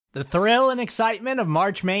The thrill and excitement of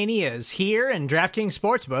March Mania is here, and DraftKings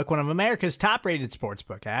Sportsbook, one of America's top-rated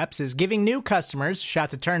sportsbook apps, is giving new customers a shot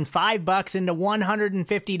to turn $5 into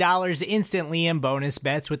 $150 instantly in bonus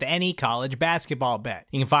bets with any college basketball bet.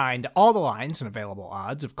 You can find all the lines and available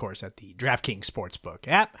odds, of course, at the DraftKings Sportsbook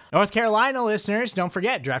app. North Carolina listeners, don't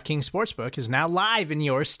forget, DraftKings Sportsbook is now live in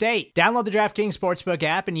your state. Download the DraftKings Sportsbook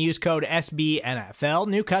app and use code SBNFL.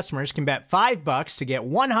 New customers can bet $5 to get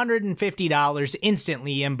 $150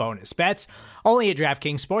 instantly in bonus bets, only at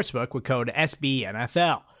DraftKings Sportsbook with code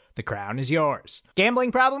SBNFL. The crown is yours.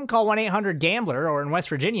 Gambling problem? Call 1-800-GAMBLER, or in West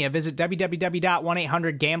Virginia, visit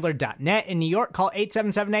www.1800gambler.net. In New York, call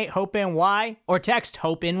 877-8-HOPE-NY or text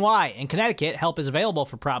HOPE-NY. In Connecticut, help is available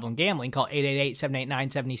for problem gambling. Call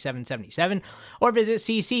 888-789-7777 or visit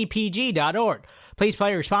ccpg.org. Please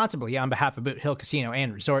play responsibly on behalf of Boot Hill Casino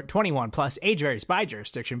and Resort. 21 plus, age varies by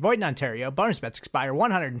jurisdiction. Void in Ontario. Bonus bets expire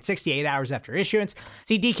 168 hours after issuance.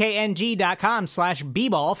 See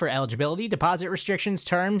dkng.com/bball for eligibility, deposit restrictions,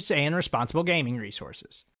 terms, and responsible gaming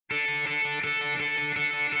resources.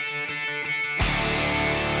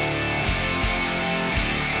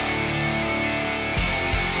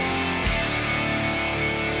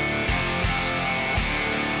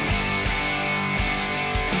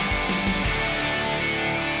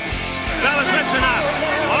 Fellas, listen up.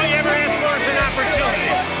 All you ever ask for is an opportunity.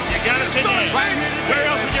 You got it today. Where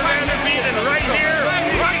else would you rather be than right here,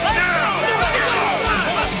 right now?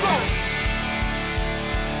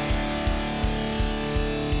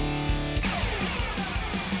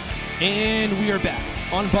 And we are back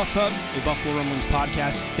on Buff Hub, a Buffalo Rumblings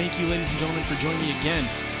podcast. Thank you, ladies and gentlemen, for joining me again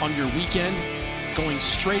on your weekend. Going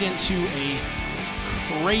straight into a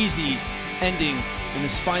crazy ending in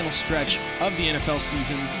this final stretch of the NFL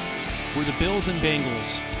season, where the Bills and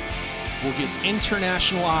Bengals will get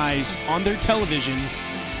international eyes on their televisions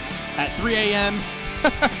at 3 a.m.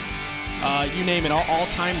 You name it, all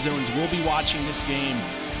time zones will be watching this game.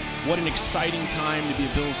 What an exciting time to be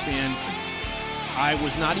a Bills fan. I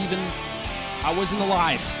wasn't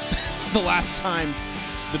alive the last time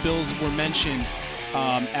the Bills were mentioned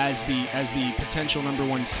as the potential number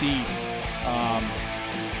one seed.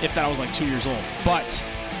 If that, I was like 2 years old. But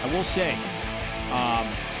I will say,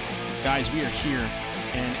 guys, we are here,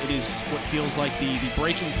 and it is what feels like the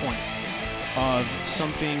breaking point of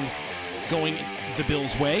something going the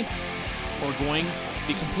Bills' way or going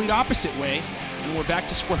the complete opposite way, and we're back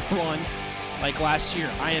to square one like last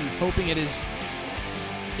year. I am hoping it is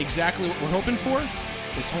exactly what we're hoping for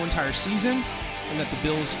this whole entire season, and that the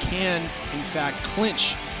Bills can, in fact,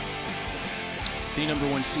 clinch the number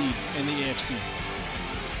one seed in the AFC.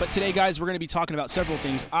 But today, guys, we're going to be talking about several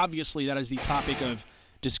things. Obviously, that is the topic of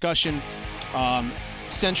discussion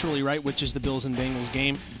centrally, right, which is the Bills and Bengals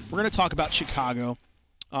game. We're going to talk about Chicago.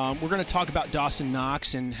 We're going to talk about Dawson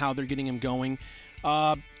Knox and how they're getting him going.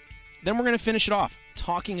 Then we're going to finish it off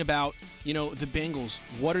talking about, the Bengals.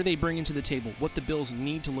 What are they bringing to the table? What the Bills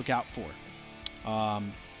need to look out for.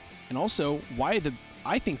 And also why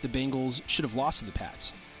I think the Bengals should have lost to the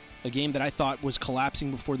Pats. A game that I thought was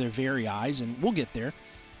collapsing before their very eyes, and we'll get there.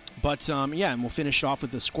 But, and we'll finish off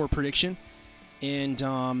with a score prediction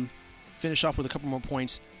and finish off with a couple more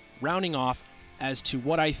points, rounding off as to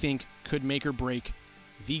what I think could make or break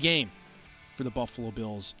the game for the Buffalo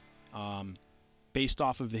Bills based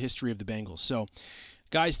off of the history of the Bengals. So,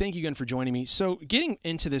 guys, thank you again for joining me. So, getting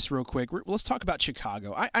into this real quick, let's talk about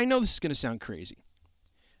Chicago. I know this is going to sound crazy,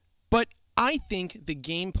 but I think the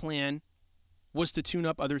game plan was to tune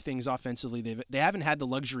up other things offensively. They haven't had the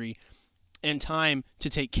luxury and time to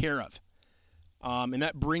take care of. And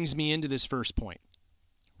that brings me into this first point,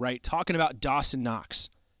 right? Talking about Dawson Knox,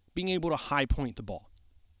 being able to high point the ball.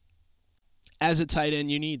 As a tight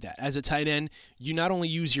end, you need that. As a tight end, you not only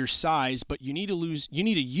use your size, but you need to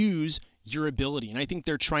use your ability. And I think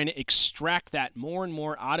they're trying to extract that more and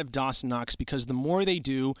more out of Dawson Knox, because the more they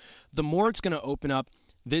do, the more it's going to open up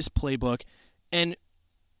this playbook. And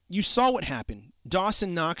you saw what happened.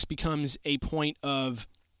 Dawson Knox becomes a point of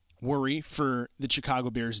worry for the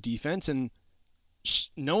Chicago Bears defense, and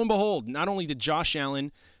lo and behold, not only did Josh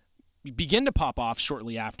Allen begin to pop off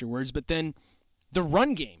shortly afterwards, but then the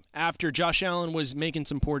run game, after Josh Allen was making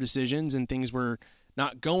some poor decisions and things were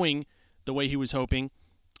not going the way he was hoping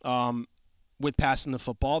with passing the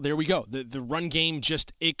football, there we go. The run game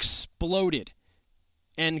just exploded.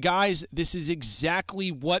 And guys, this is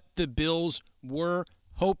exactly what the Bills were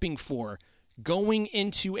hoping for going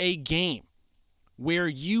into a game where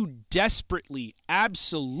you desperately,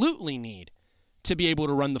 absolutely need to be able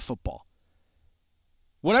to run the football.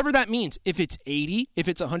 Whatever that means, if it's 80, if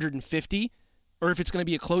it's 150, or if it's going to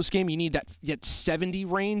be a close game, you need that 70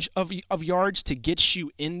 range of yards to get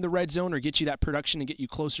you in the red zone or get you that production to get you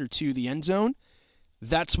closer to the end zone.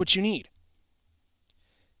 That's what you need.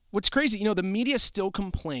 What's crazy, the media still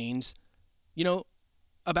complains,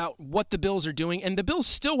 about what the Bills are doing, and the Bills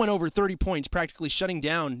still went over 30 points, practically shutting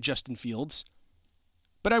down Justin Fields.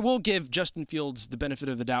 But I will give Justin Fields the benefit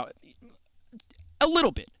of the doubt a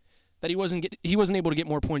little bit, that he wasn't able to get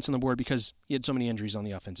more points on the board because he had so many injuries on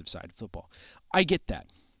the offensive side of football. I get that.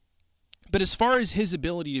 But as far as his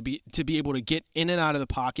ability to be able to get in and out of the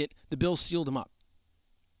pocket, the Bills sealed him up.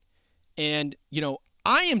 And,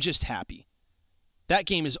 I am just happy. That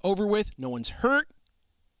game is over with. No one's hurt.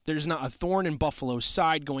 There's not a thorn in Buffalo's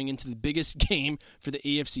side going into the biggest game for the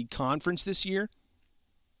AFC Conference this year.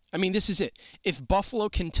 I mean, this is it. If Buffalo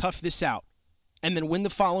can tough this out and then win the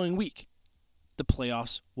following week, the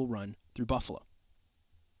playoffs will run through Buffalo.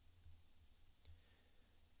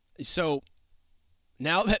 So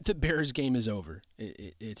now that the Bears game is over,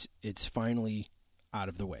 it's finally out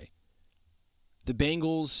of the way. The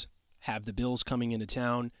Bengals have the Bills coming into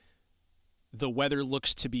town. The weather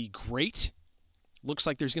looks to be great. Looks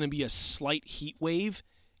like there's going to be a slight heat wave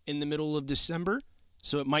in the middle of December,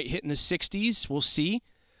 so it might hit in the 60s. We'll see.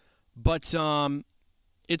 But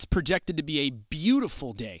it's projected to be a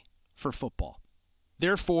beautiful day for football.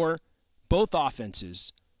 Therefore, both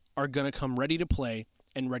offenses are going to come ready to play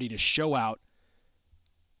and ready to show out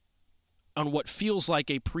on what feels like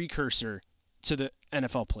a precursor to the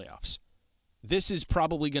NFL playoffs. This is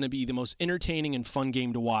probably going to be the most entertaining and fun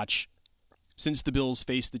game to watch since the Bills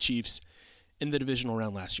faced the Chiefs in the divisional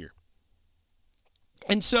round last year.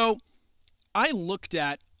 And so I looked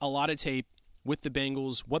at a lot of tape with the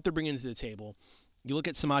Bengals, what they're bringing to the table. You look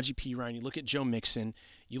at Samaje Perine, you look at Joe Mixon,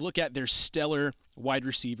 you look at their stellar wide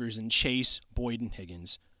receivers in Chase, Boyd, and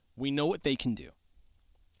Higgins. We know what they can do.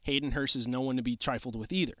 Hayden Hurst is no one to be trifled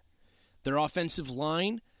with either. Their offensive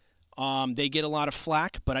line, they get a lot of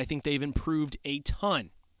flack, but I think they've improved a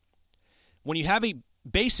ton. When you have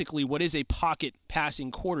basically what is a pocket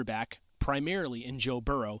passing quarterback, primarily in Joe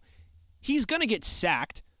Burrow, he's going to get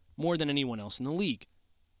sacked more than anyone else in the league.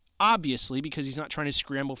 Obviously, because he's not trying to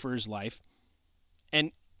scramble for his life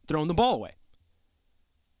and throwing the ball away.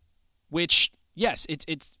 Which, yes,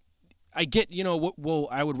 it's I get, well,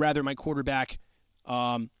 I would rather my quarterback,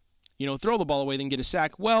 throw the ball away than get a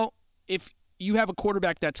sack. Well, if you have a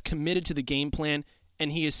quarterback that's committed to the game plan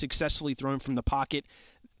and he is successfully thrown from the pocket,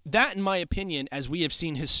 that, in my opinion, as we have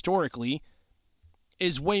seen historically,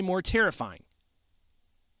 is way more terrifying.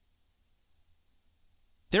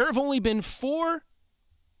 There have only been 4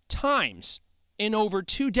 times in over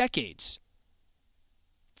 2 decades.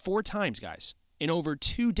 4 times, guys, in over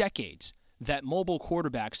 2 decades that mobile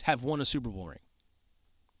quarterbacks have won a Super Bowl ring.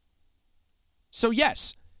 So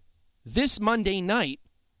yes, this Monday night,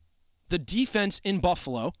 the defense in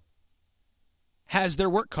Buffalo has their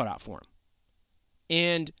work cut out for them.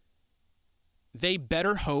 And they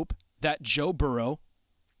better hope that Joe Burrow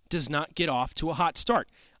does not get off to a hot start.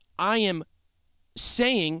 I am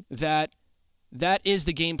saying that is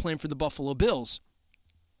the game plan for the Buffalo Bills.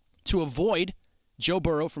 To avoid Joe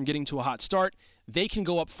Burrow from getting to a hot start, they can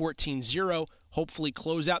go up 14-0, hopefully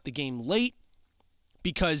close out the game late,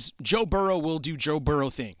 because Joe Burrow will do Joe Burrow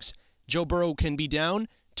things. Joe Burrow can be down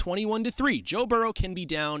 21-3. Joe Burrow can be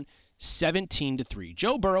down 17-3.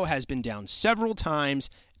 Joe Burrow has been down several times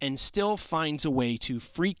and still finds a way to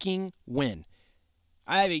freaking win.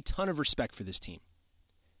 I have a ton of respect for this team.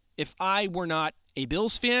 If I were not a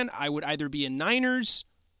Bills fan, I would either be a Niners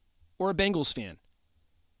or a Bengals fan.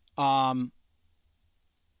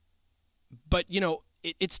 But,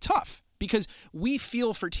 it's tough because we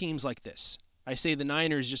feel for teams like this. I say the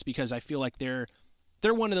Niners just because I feel like they're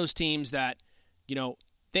one of those teams that,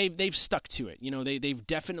 they've stuck to it. They've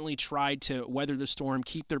definitely tried to weather the storm,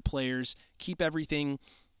 keep their players, keep everything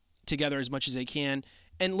together as much as they can.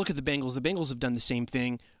 And look at the Bengals. The Bengals have done the same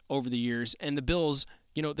thing over the years. And the Bills,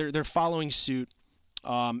 they're following suit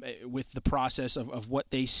with the process of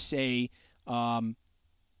what they say, and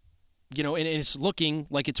it's looking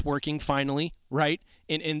like it's working finally, right?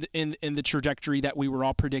 In the trajectory that we were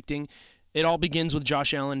all predicting. It all begins with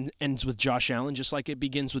Josh Allen, ends with Josh Allen, just like it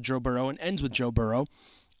begins with Joe Burrow and ends with Joe Burrow.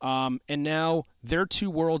 And now their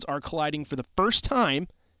two worlds are colliding for the first time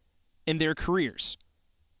in their careers.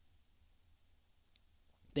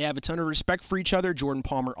 They have a ton of respect for each other. Jordan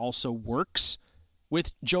Palmer also works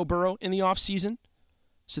with Joe Burrow in the offseason.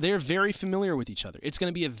 So they're very familiar with each other. It's going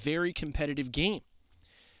to be a very competitive game.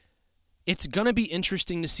 It's going to be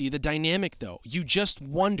interesting to see the dynamic, though. You just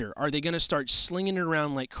wonder, are they going to start slinging it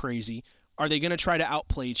around like crazy? Are they going to try to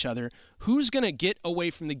outplay each other? Who's going to get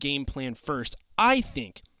away from the game plan first? I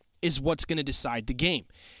think, is what's going to decide the game.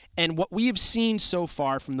 And what we have seen so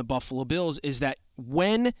far from the Buffalo Bills is that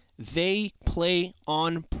when they play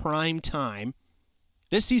on prime time,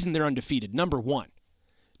 this season they're undefeated, number one.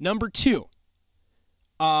 Number two,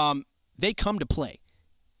 they come to play.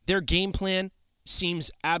 Their game plan seems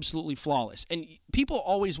absolutely flawless. And people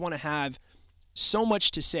always want to have so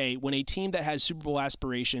much to say when a team that has Super Bowl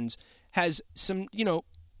aspirations has some,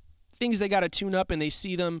 things they got to tune up, and they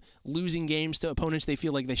see them losing games to opponents they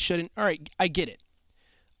feel like they shouldn't. All right, I get it.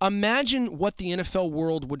 Imagine what the NFL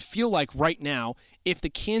world would feel like right now if the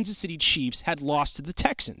Kansas City Chiefs had lost to the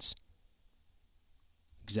Texans.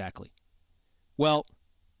 Exactly. Well,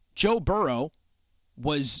 Joe Burrow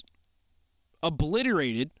was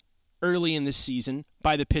obliterated early in this season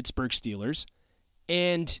by the Pittsburgh Steelers,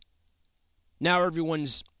 and now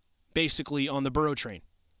everyone's basically on the Burrow train.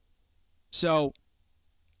 So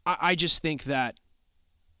I just think that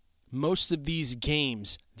most of these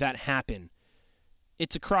games that happen,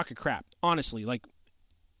 it's a crock of crap, honestly. Like,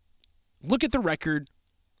 look at the record,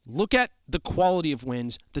 look at the quality of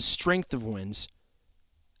wins, the strength of wins.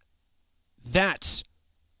 That's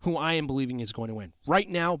who I am believing is going to win. Right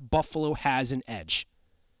now, Buffalo has an edge.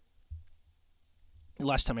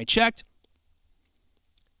 Last time I checked,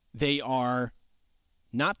 they are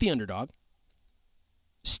not the underdog,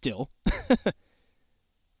 still,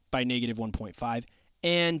 by negative 1.5.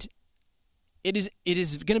 And it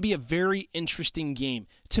is going to be a very interesting game.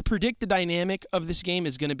 To predict the dynamic of this game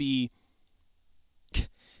is going to be,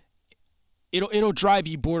 it'll drive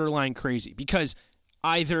you borderline crazy, because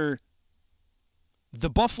either the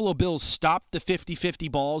Buffalo Bills stop the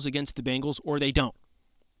 50-50 balls against the Bengals or they don't.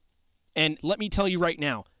 And let me tell you right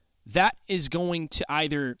now, that is going to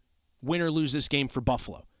either win or lose this game for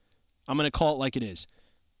Buffalo. I'm going to call it like it is.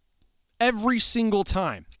 Every single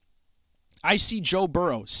time I see Joe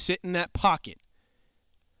Burrow sit in that pocket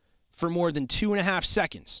for more than 2.5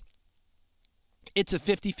 seconds, it's a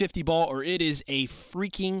 50-50 ball or it is a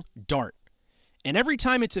freaking dart. And every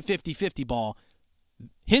time it's a 50-50 ball,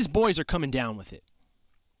 his boys are coming down with it.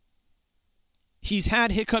 He's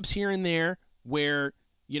had hiccups here and there where,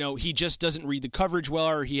 he just doesn't read the coverage well,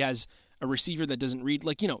 or he has a receiver that doesn't read.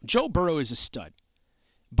 Joe Burrow is a stud.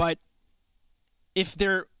 But if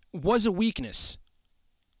there was a weakness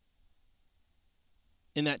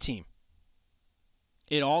in that team,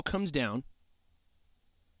 it all comes down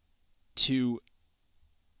to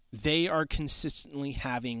they are consistently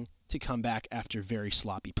having to come back after very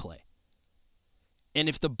sloppy play. And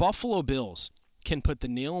if the Buffalo Bills can put the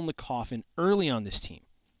nail in the coffin early on this team,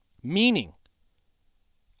 meaning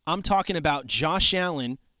I'm talking about Josh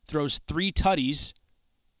Allen throws 3 tutties,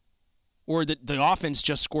 or the offense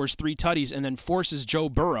just scores 3 tutties and then forces Joe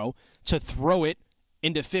Burrow to throw it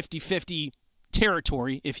into 50-50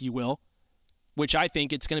 territory, if you will, which I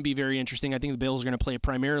think it's going to be very interesting. I think the Bills are going to play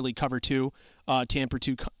primarily cover 2, Tampa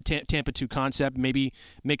 2 concept, maybe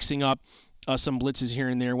mixing up some blitzes here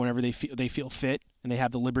and there whenever they feel fit and they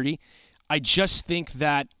have the liberty. I just think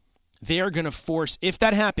that they are going to force, if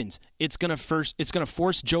that happens, it's going to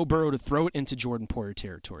force Joe Burrow to throw it into Jordan Poyer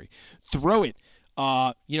territory. Throw it,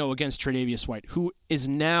 against Tre'Davious White, who is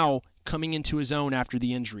now coming into his own after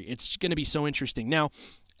the injury. It's going to be so interesting. Now,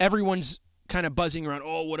 everyone's kind of buzzing around,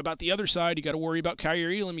 what about the other side? You got to worry about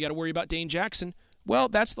Kaiir Elam. You got to worry about Dane Jackson. Well,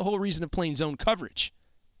 that's the whole reason of playing zone coverage.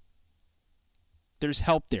 There's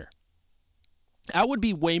help there. I would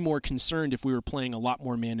be way more concerned if we were playing a lot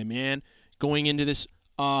more man-to-man going into this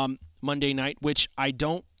Monday night, which I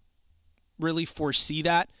don't really foresee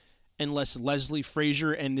that unless Leslie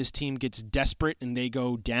Frazier and this team gets desperate and they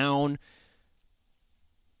go down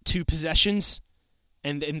 2 possessions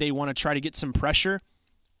and they want to try to get some pressure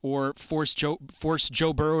or force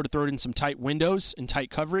Joe Burrow to throw it in some tight windows and tight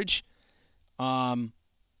coverage. I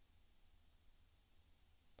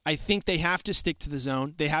think they have to stick to the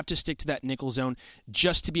zone. They have to stick to that nickel zone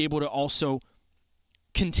just to be able to also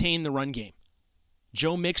contain the run game.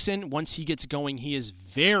 Joe Mixon, once he gets going, he is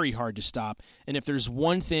very hard to stop. And if there's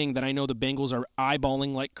one thing that I know the Bengals are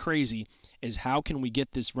eyeballing like crazy, is how can we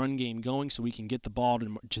get this run game going so we can get the ball to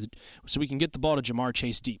Ja'Marr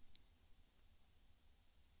Chase deep.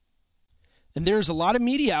 And there's a lot of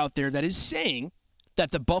media out there that is saying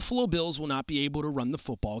that the Buffalo Bills will not be able to run the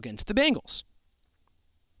football against the Bengals.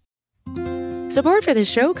 Support for this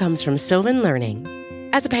show comes from Sylvan Learning.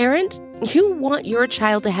 As a parent, you want your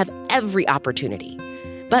child to have every opportunity,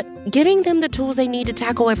 but giving them the tools they need to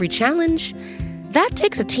tackle every challenge, that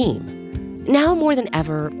takes a team. Now more than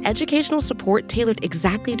ever, educational support tailored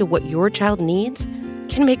exactly to what your child needs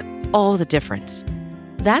can make all the difference.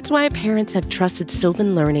 That's why parents have trusted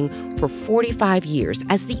Sylvan Learning for 45 years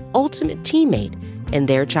as the ultimate teammate in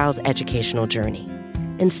their child's educational journey,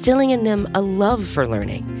 instilling in them a love for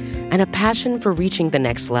learning and a passion for reaching the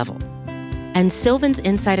next level. And Sylvan's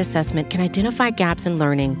Insight Assessment can identify gaps in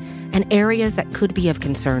learning and areas that could be of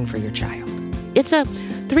concern for your child. It's a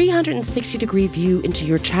 360-degree view into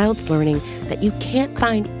your child's learning that you can't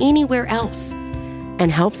find anywhere else,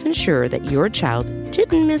 and helps ensure that your child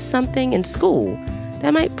didn't miss something in school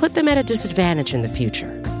that might put them at a disadvantage in the future.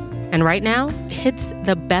 And right now, it's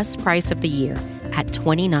the best price of the year at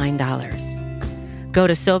 $29. Go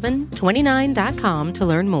to sylvan29.com to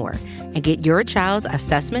learn more and get your child's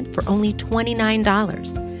assessment for only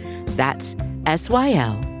 $29. That's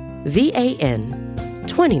SYLVAN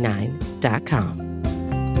 29.com.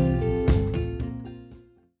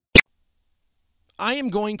 I am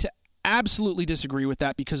going to absolutely disagree with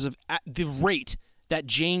that because of the rate that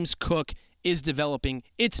James Cook is developing.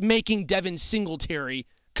 It's making Devin Singletary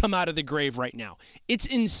come out of the grave right now. It's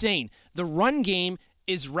insane. The run game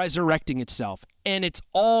is resurrecting itself, and it's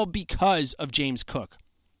all because of James Cook.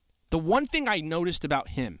 The one thing I noticed about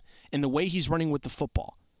him and the way he's running with the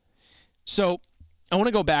football. So I want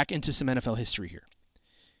to go back into some NFL history here.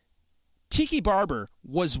 Tiki Barber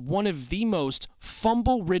was one of the most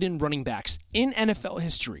fumble-ridden running backs in NFL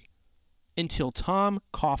history until Tom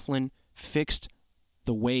Coughlin fixed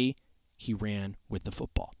the way he ran with the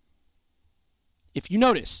football. If you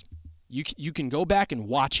notice, you can go back and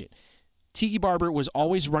watch it. Tiki Barber was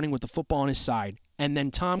always running with the football on his side, and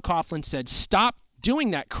then Tom Coughlin said, stop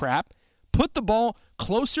doing that crap. Put the ball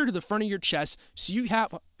closer to the front of your chest so you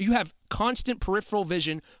have constant peripheral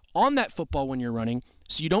vision on that football when you're running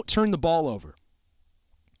so you don't turn the ball over.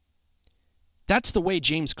 That's the way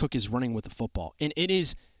James Cook is running with the football. And it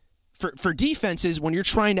is, for defenses, when you're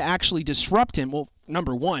trying to actually disrupt him, well,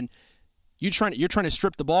 number one, you're trying to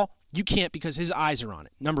strip the ball. You can't because his eyes are on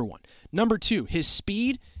it, number one. Number two, his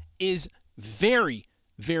speed is very,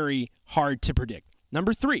 very hard to predict.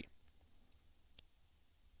 Number three,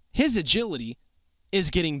 his agility is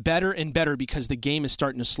getting better and better because the game is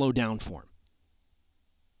starting to slow down for him.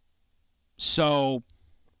 So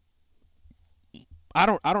I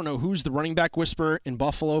don't know who's the running back whisperer in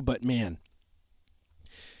Buffalo, but man,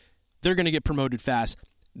 they're going to get promoted fast.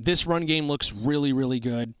 This run game looks really, really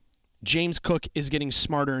good. James Cook is getting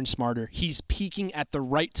smarter and smarter. He's peaking at the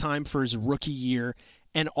right time for his rookie year,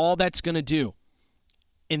 and all that's going to do.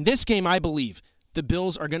 In this game, I believe the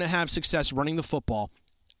Bills are going to have success running the football.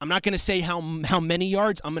 I'm not going to say how many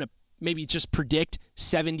yards. I'm going to maybe just predict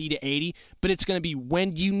 70 to 80, but it's going to be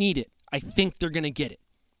when you need it. I think they're going to get it.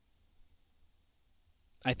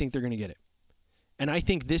 And I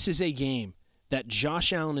think this is a game that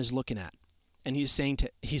Josh Allen is looking at, and he's saying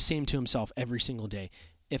to himself every single day,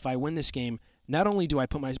 if I win this game, not only do I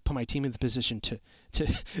put my team in the position to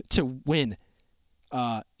win,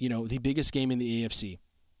 the biggest game in the AFC,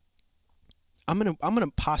 I'm gonna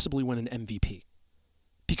possibly win an MVP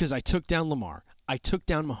because I took down Lamar, I took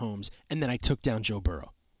down Mahomes, and then I took down Joe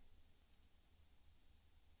Burrow.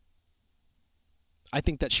 I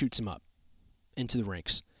think that shoots him up into the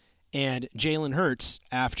ranks. And Jalen Hurts,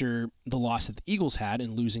 after the loss that the Eagles had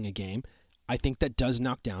and losing a game, I think that does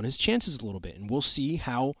knock down his chances a little bit. And we'll see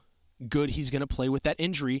how good he's going to play with that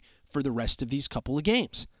injury for the rest of these couple of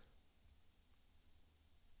games.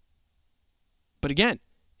 But again,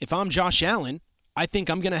 if I'm Josh Allen, I think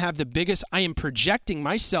I am projecting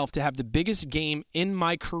myself to have the biggest game in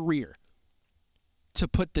my career, to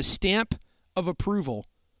put the stamp of approval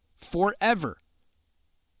forever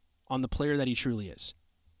on the player that he truly is.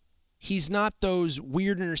 He's not those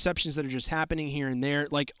weird interceptions that are just happening here and there.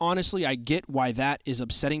 Like, honestly, I get why that is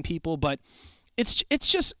upsetting people, but it's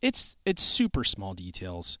super small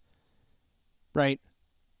details, right?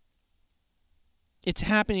 It's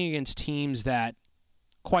happening against teams that,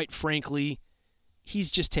 quite frankly, he's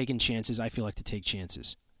just taking chances. I feel like to take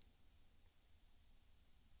chances.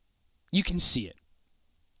 You can see it.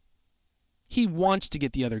 He wants to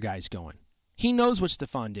get the other guys going. He knows what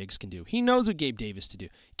Stephon Diggs can do. He knows what Gabe Davis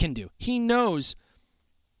can do. He knows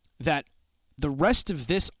that the rest of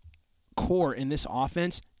this core in this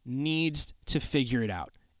offense needs to figure it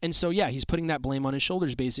out. And so, yeah, he's putting that blame on his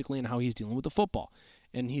shoulders, basically, and how he's dealing with the football.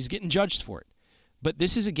 And he's getting judged for it. But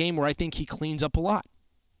this is a game where I think he cleans up a lot.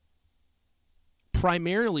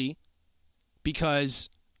 Primarily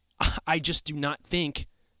because I just do not think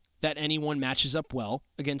that anyone matches up well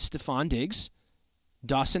against Stephon Diggs,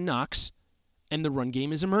 Dawson Knox, and the run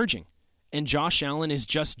game is emerging. And Josh Allen is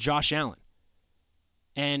just Josh Allen.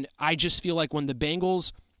 And I just feel like when the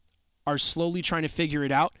Bengals are slowly trying to figure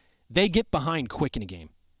it out, they get behind quick in a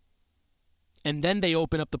game. and then they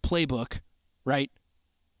open up the playbook, right,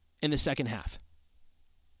 in the second half.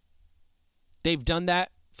 They've done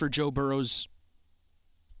that for Joe Burrow's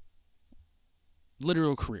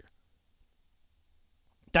literal career.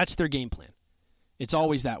 That's their game plan. It's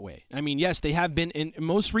always that way. I mean, yes, they have been in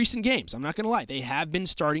most recent games. I'm not going to lie. They have been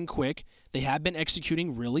starting quick. They have been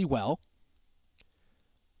executing really well.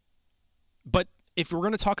 But if we're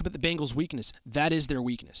going to talk about the Bengals' weakness, that is their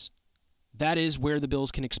weakness. That is where the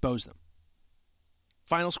Bills can expose them.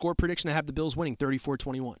 Final score prediction, I have the Bills winning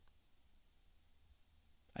 34-21.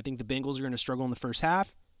 I think the Bengals are going to struggle in the first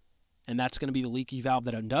half, and that's going to be the leaky valve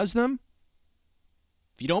that undoes them.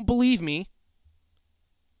 If you don't believe me,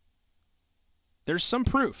 there's some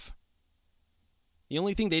proof. The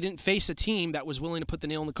only thing, they didn't face a team that was willing to put the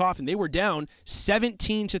nail in the coffin. They were down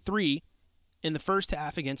 17-3 in the first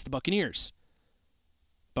half against the Buccaneers.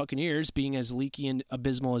 Buccaneers, being as leaky and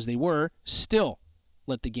abysmal as they were, still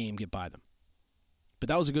let the game get by them. But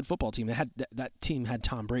that was a good football team. That team had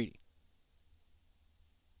Tom Brady.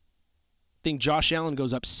 I think Josh Allen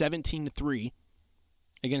goes up 17-3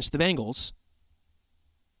 against the Bengals.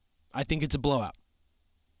 I think it's a blowout.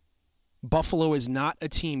 Buffalo is not a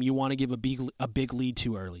team you want to give a big lead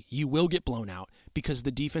to early. You will get blown out because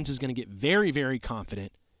the defense is going to get very, very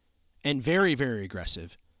confident and very, very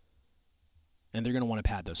aggressive, and they're going to want to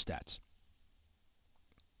pad those stats.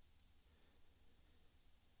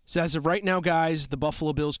 So as of right now, guys, the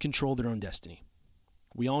Buffalo Bills control their own destiny.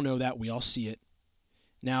 We all know that. We all see it.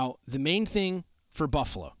 Now, the main thing for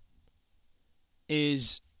Buffalo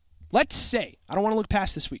is, let's say, I don't want to look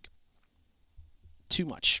past this week too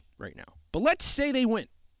much right now, but let's say they win.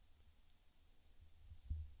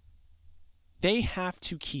 They have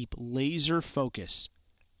to keep laser focus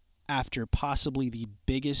after possibly the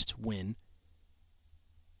biggest win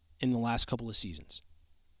in the last couple of seasons.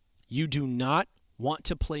 You do not want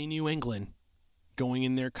to play New England going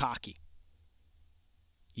in there cocky.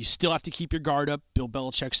 You still have to keep your guard up. Bill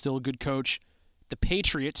Belichick's still a good coach. The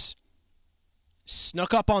Patriots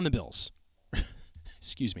snuck up on the Bills.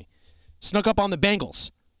 Excuse me. Snuck up on the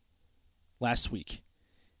Bengals last week.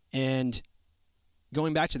 And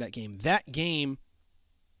going back to that game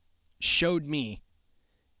showed me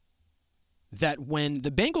that when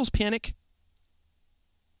the Bengals panic,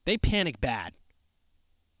 they panic bad.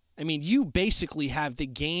 I mean, you basically have the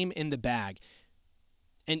game in the bag.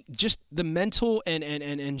 And just the mental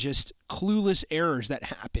and just clueless errors that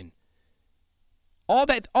happen. All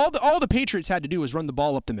the Patriots had to do was run the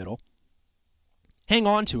ball up the middle, hang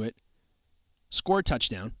on to it, score a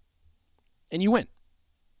touchdown, and you win.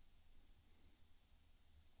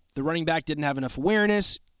 The running back didn't have enough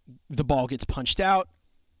awareness. The ball gets punched out.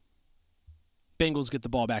 Bengals get the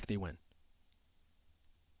ball back, they win.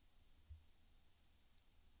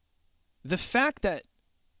 The fact that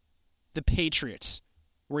the Patriots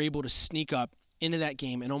were able to sneak up into that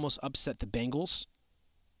game and almost upset the Bengals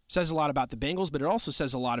says a lot about the Bengals, but it also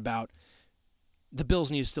says a lot about the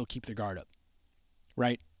Bills need to still keep their guard up,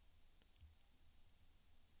 right?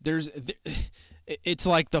 It's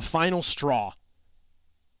like the final straw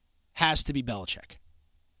has to be Belichick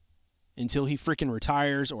until he freaking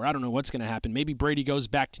retires, or I don't know what's going to happen. Maybe Brady goes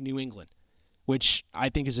back to New England, which I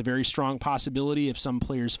think is a very strong possibility if some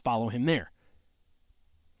players follow him there.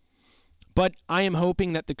 But I am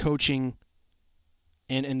hoping that the coaching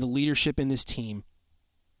and the leadership in this team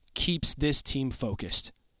keeps this team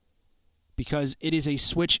focused, because it is a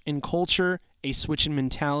switch in culture, a switch in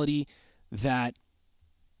mentality that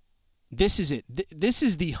this is it. This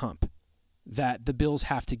is the hump that the Bills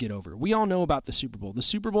have to get over. We all know about the Super Bowl. The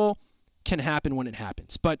Super Bowl can happen when it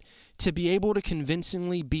happens, but to be able to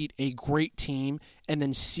convincingly beat a great team and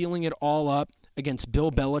then sealing it all up against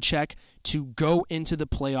Bill Belichick to go into the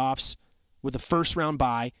playoffs with a first-round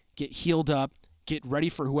bye, get healed up, get ready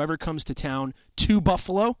for whoever comes to town to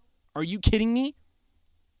Buffalo? Are you kidding me?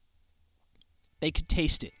 They could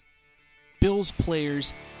taste it. Bills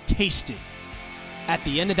players tasted at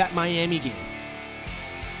the end of that Miami game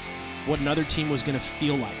what another team was going to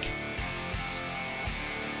feel like.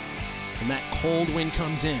 And that cold wind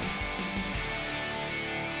comes in.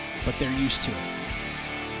 But they're used to it.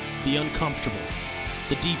 The uncomfortable.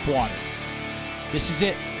 The deep water. This is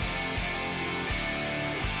it.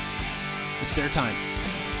 It's their time.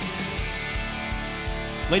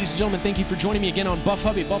 Ladies and gentlemen, thank you for joining me again on Buff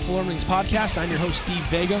Hub, a Buffalo Rumblings podcast. I'm your host, Steve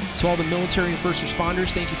Vega. To all the military and first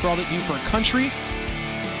responders, thank you for all that you do for our country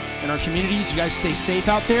and our communities. You guys stay safe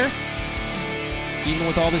out there. Even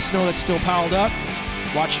with all this snow that's still piled up,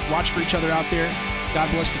 watch for each other out there. God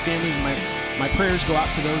bless the families, and my prayers go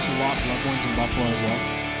out to those who lost loved ones in Buffalo as well.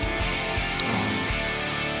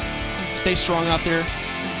 Stay strong out there.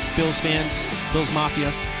 Bills fans, Bills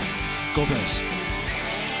Mafia, go Bills.